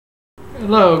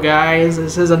Hello guys,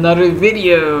 this is another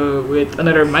video with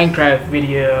another Minecraft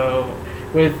video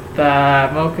with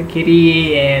Mocha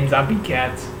Kitty and Zombie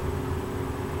Cat.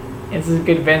 This is a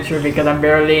good adventure because I'm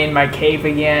barely in my cave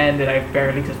again that I've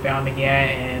barely just found again,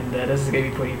 and this is gonna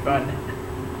be pretty fun.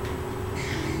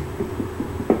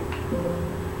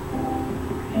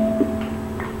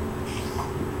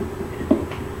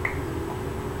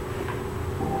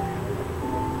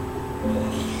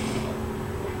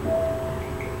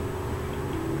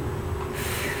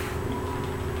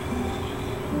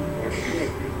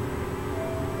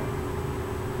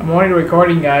 I'm already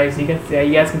recording, guys. You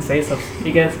guys can say stuff.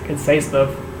 You guys can say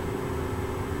stuff.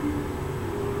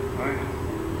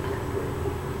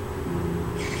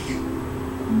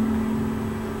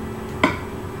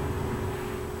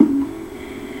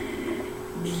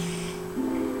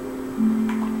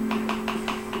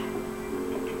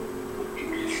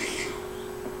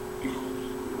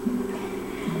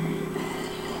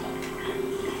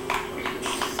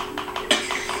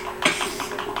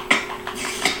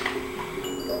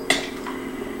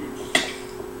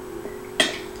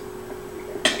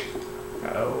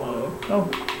 Oh,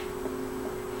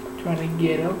 trying to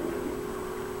get up.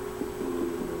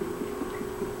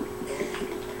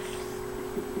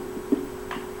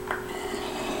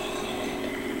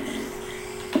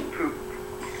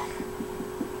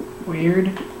 Weird.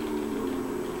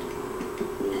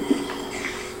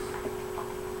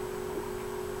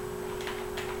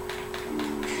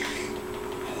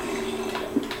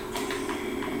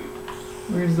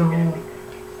 Where's the hole?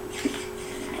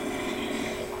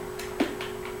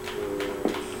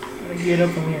 Get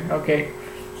up from here. Okay.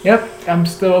 Yep, I'm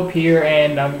still up here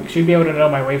and I should be able to know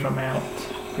my way from out.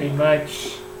 Pretty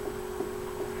much.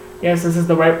 Yes, this is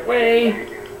the right way.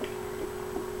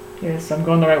 Yes, I'm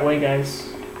going the right way,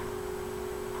 guys.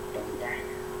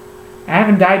 I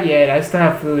haven't died yet. I still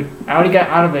have food. I already got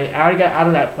out of it. I already got out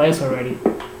of that place already.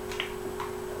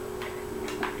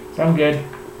 So I'm good.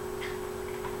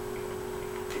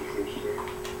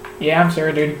 Yeah, I'm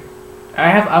sure, dude.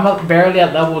 I'm up barely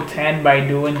at level 10 by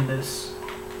doing this.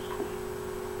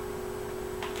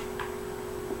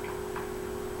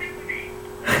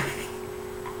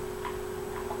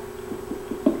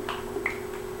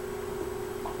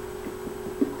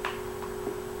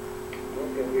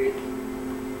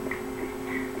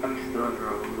 I'm still in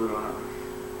our little house.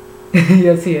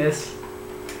 Yes, he is.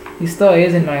 He still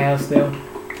is in my house, though.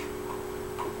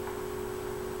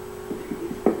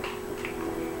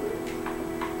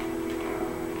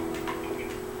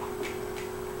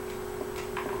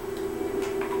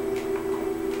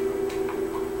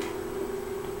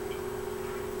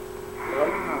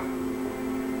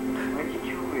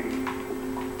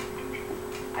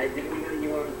 I didn't know you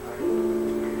were.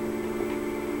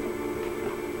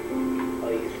 Oh,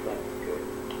 you slept. Good.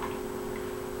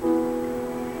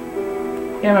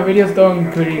 Yeah, my video's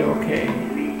doing pretty okay.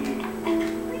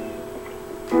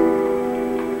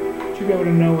 Should be able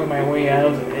to know where my way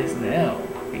out is now,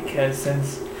 because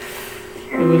since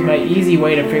it was my easy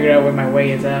way to figure out where my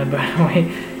way is out, but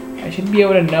I should be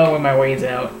able to know where my way is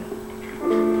out.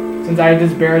 Since I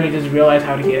just barely realized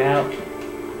how to get out.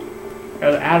 I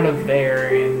was out of there,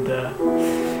 and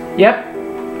yep,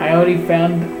 I already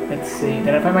found. Let's see,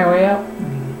 did I find my way out?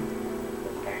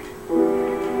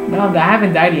 No, I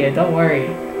haven't died yet. Don't worry,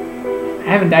 I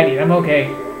haven't died yet. I'm okay.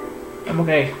 I'm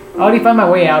okay. I already found my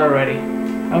way out already.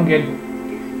 I'm good.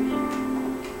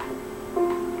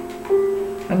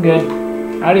 I'm good.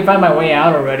 I already found my way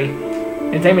out already.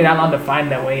 It didn't take me that long to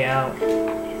find that way out.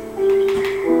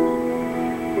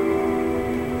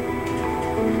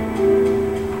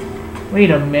 Wait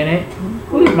a minute.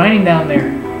 Who's mining down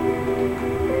there?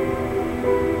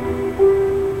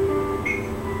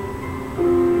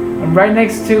 I'm right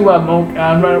next to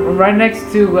I'm right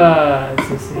next to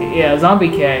let's see. Yeah, Zombie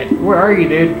Cat. Where are you,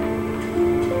 dude?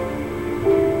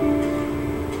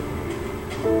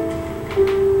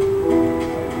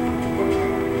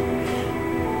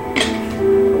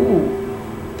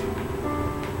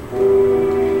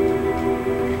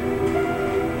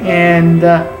 And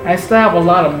I still have a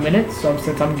lot of minutes, so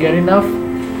since I'm good enough,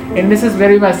 and this is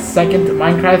very my second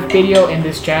Minecraft video in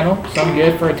this channel, so I'm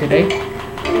good for today.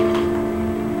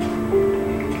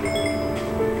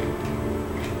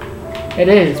 It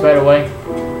is, by the way.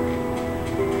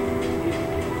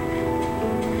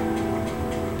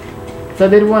 So I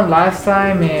did one last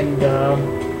time, and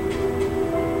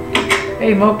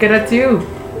hey Mocha, that's you.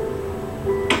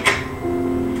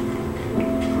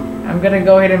 I'm gonna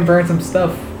go ahead and burn some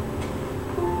stuff.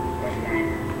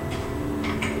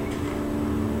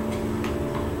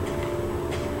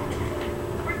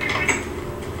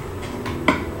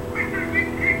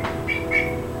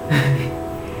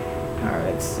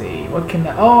 what can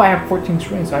I... Oh, I have 14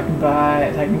 strings, so I can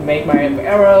buy... So I can make my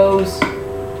arrows.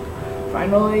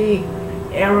 Finally,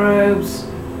 arrows.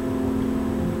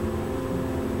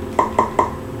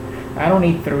 I don't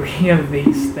need 3 of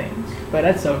these things, but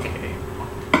that's okay.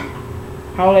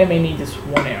 How I may need just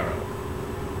 1 arrow.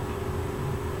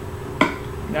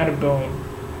 Not a bone.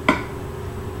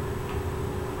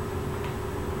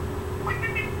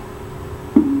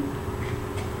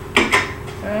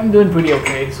 I'm doing pretty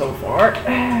okay so far.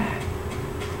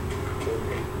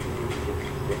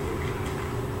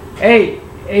 Hey,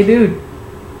 dude.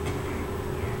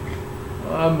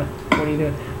 What are you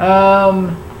doing?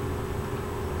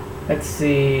 Let's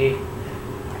see.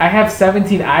 I have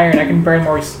 17 iron. I can burn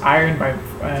more iron by.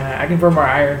 I can burn more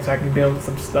iron so I can build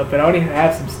some stuff. But I already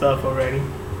have some stuff already.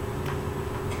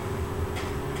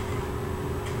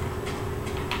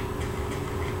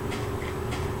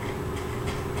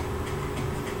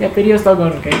 Yeah, video's still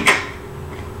going okay.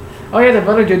 Oh yeah, the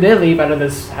villager did leave out of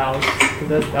this house.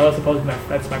 That was supposed to be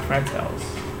that's my friend's house.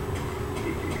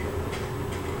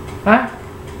 Huh?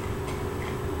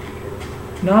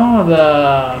 No,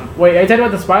 wait, are you talking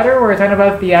about the spider or are you talking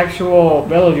about the actual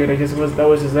villager that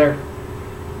was just there?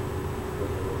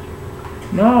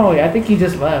 No, I think he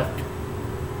just left.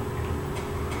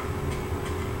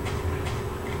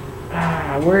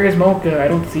 Ah, where is Mocha? I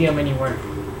don't see him anywhere.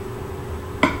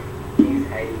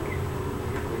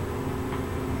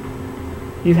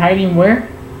 He's hiding where?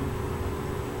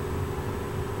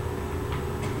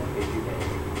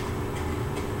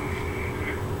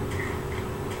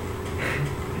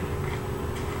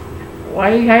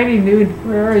 Why are you hiding, dude?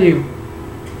 Where are you?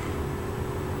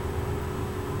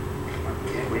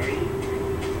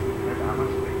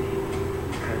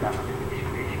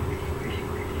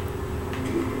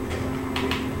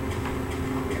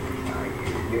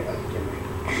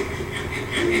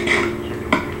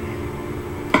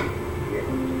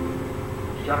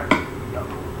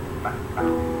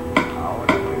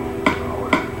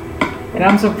 And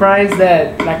I'm surprised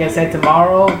that, like I said,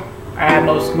 tomorrow, I have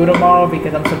no school tomorrow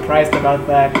because I'm surprised about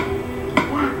that.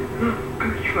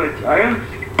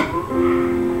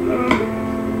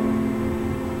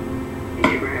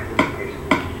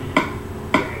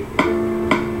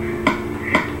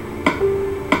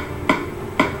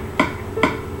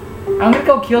 I'm gonna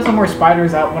go kill some more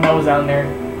spiders out when I was down there.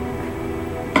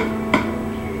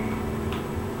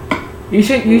 You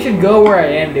should go where I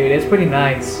am, dude. It's pretty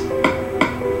nice.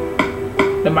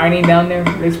 The mining down there,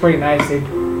 it's pretty nice, dude.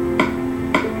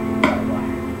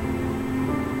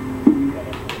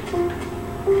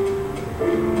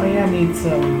 Oh yeah, I need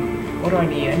some. What do I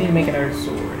need? I need to make another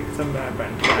sword because I'm not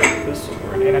going to buy this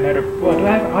sword and another. Well, do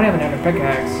I have? I don't have another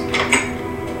pickaxe.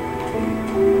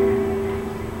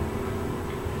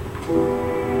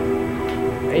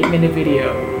 8-minute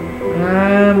video.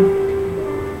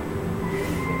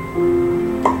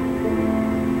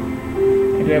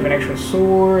 I do have an extra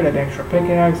sword, an extra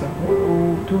pickaxe,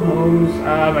 two hoes.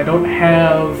 I don't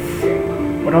have.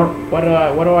 What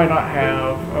do I not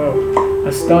have? Oh,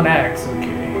 a stone axe.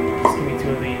 Okay, just give me 2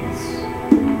 of these.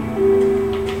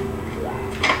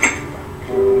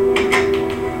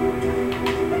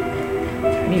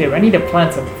 I need to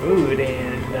plant some food,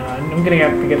 and I'm gonna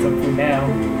have to get some food now.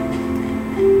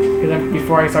 Because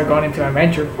before I start going into my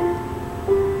venture.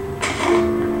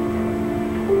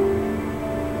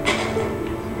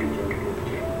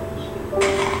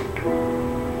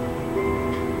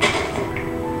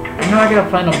 I know I gotta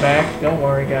plant them back. Don't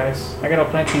worry, guys. I gotta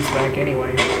plant these back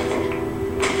anyway.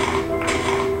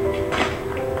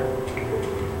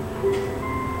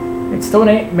 It's still an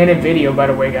 8-minute video, by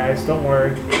the way, guys. Don't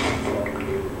worry.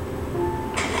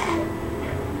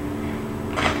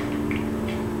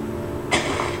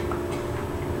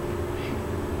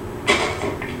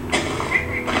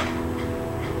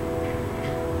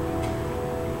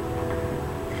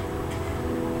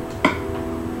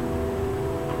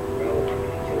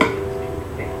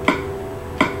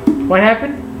 What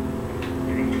happened?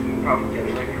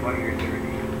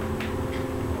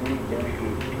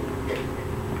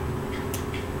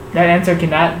 That answer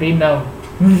cannot be no.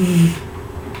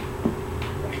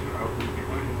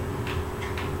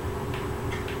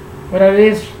 What it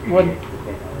is? What?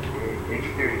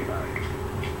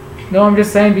 No, I'm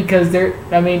just saying because there.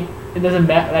 I mean, it doesn't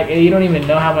matter. Like you don't even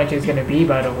know how much it's gonna be,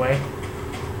 by the way.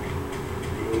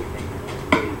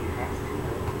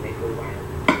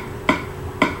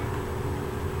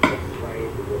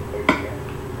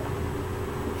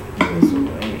 This way,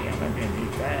 I'm not gonna do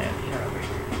that.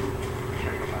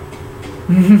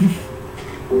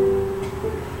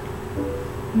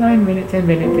 9-minute,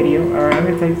 10-minute video. Alright, I'm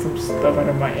gonna take some stuff out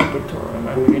of my inventory I'm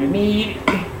gonna need.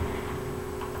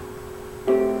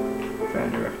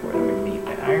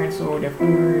 sword, of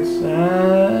course.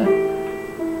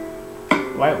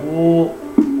 White wool.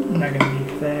 I'm not gonna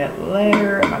need that.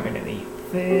 Leather. I'm not gonna need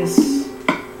this.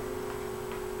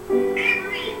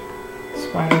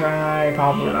 Spider eye.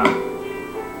 Probably not.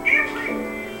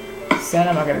 Sand.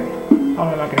 I'm not gonna.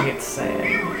 Probably not gonna get sand.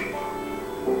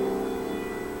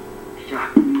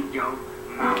 Shut your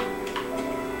mouth.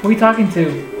 Who are you talking to?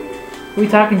 Who are you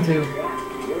talking to?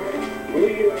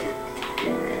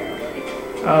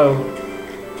 Oh.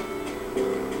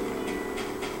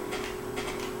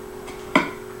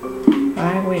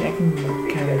 Wait, I can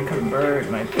kind of convert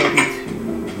my 30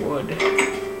 to wood.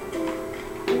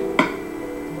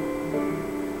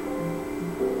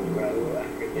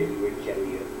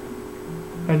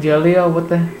 Angelio, what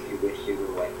the? You wish you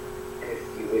were white. Because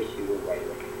you wish you were white.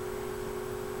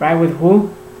 Right with who?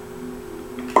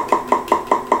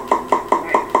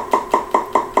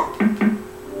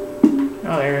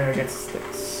 Oh, there we get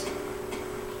sticks.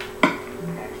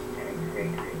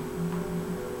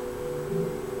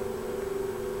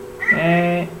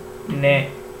 Nah.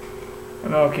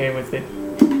 I'm okay with it.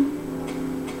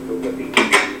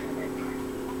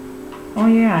 Oh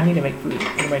yeah, I need to make food.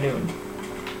 What am I doing?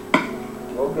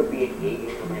 Mocha be an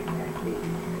idiot for my practice.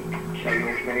 Shut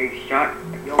your face. Shut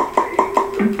your face.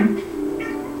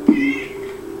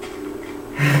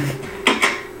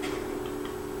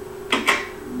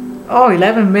 Oh,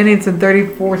 11 minutes and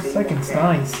 34 seconds.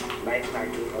 Nice. My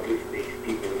practice always makes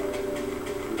people.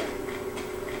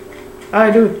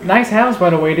 Alright, dude. Nice house, by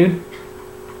the way, dude.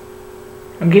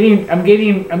 I'm getting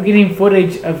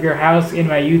footage of your house in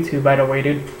my YouTube, by the way,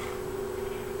 dude. His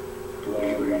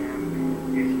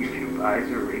YouTube eyes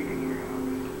are raping your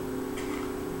house.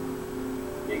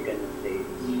 You're gonna say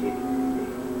shit.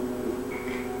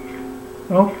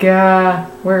 Okay,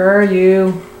 where are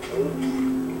you?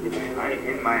 I'm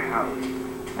in my house.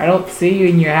 I don't see you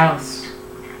in your house.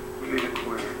 In the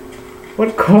corner.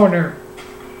 What corner?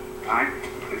 I'm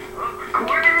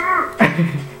corner!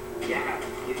 Yeah,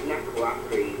 he's not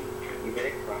cooperating. You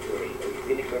better cooperate. Or he's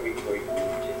gonna go report you.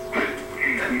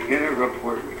 He's gonna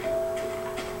report me.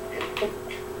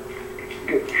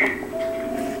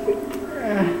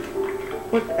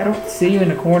 What? I don't see you in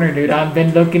the corner, dude. I've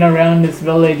been looking around this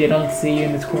village. I don't see you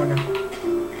in this corner.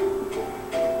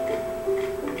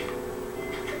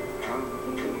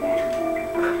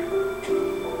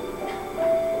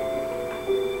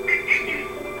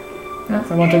 Yeah,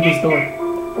 someone took this door.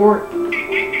 Or...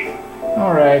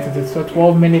 Alright, since it's a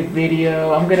 12-minute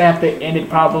video, I'm gonna have to end it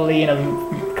probably in a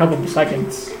couple of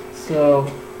seconds. So...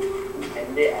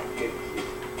 And it at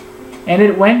 15. End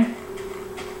it when?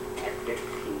 At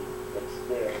 15. That's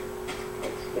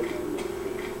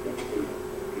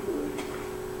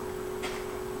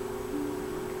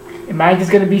the Am I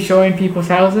just gonna be showing people's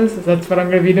houses? That's what I'm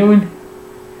gonna be doing?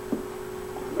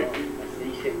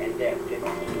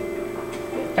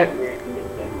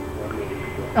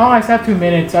 Oh, I still have 2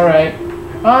 minutes, alright.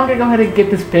 Oh, I'm gonna go ahead and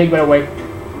get this pig, by the way.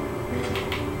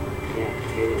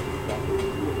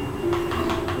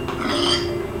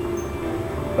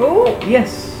 Oh,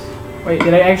 yes. Wait,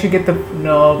 did I actually get the...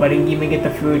 No, but I didn't even get the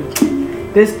food.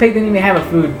 This pig didn't even have a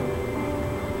food.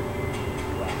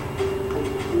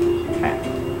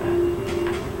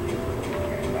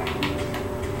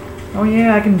 Oh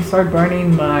yeah, I can start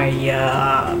burning my,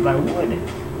 my wood.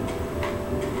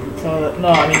 So, no,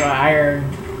 I mean my iron,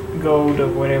 gold, or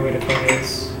whatever the fuck it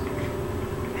is.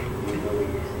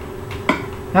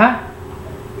 Huh?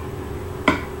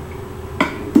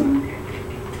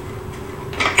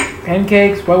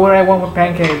 Pancakes? What would I want with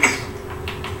pancakes?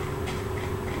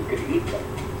 You could eat them.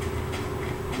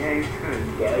 Yeah, you could.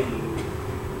 Yeah,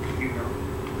 you know.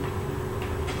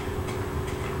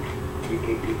 You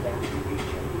could eat them if you eat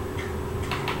them.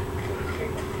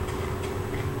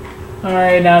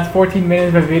 Alright, now it's 14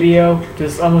 minutes of video,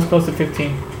 just almost close to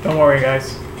 15. Don't worry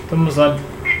guys, it's almost done.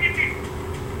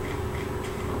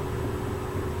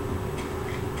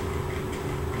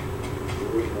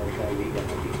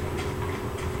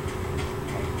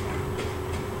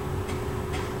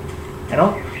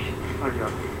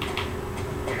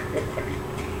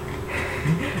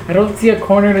 I don't see a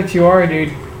corner that you are,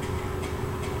 dude.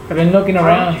 I've been looking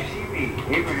around. How don't you see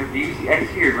me? Abraham, do you see? I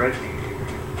see your red thing.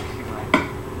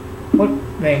 What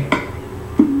thing?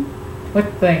 What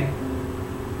thing?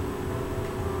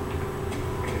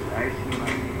 I see my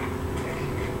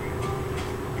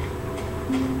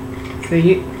name. See,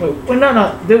 wait,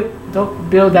 no, dude, don't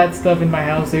build that stuff in my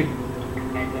house, dude. I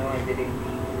know I didn't.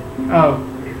 Oh.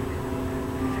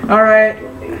 Alright.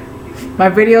 My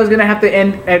video is gonna have to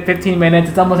end at 15 minutes.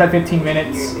 It's almost at 15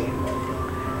 minutes.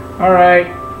 Alright.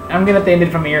 I'm gonna have to end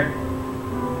it from here.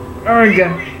 Alright,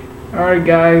 guys. Alright,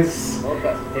 guys.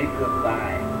 Lucas, say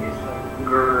goodbye.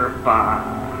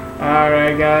 Goodbye.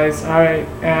 Alright, guys. Alright.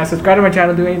 Subscribe to my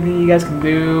channel. Do anything you guys can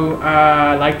do.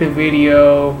 Like the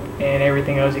video and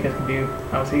everything else you guys can do.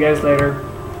 I'll see you guys later.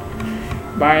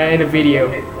 Bye. The video.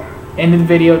 End the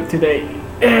video today.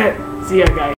 See ya, guys.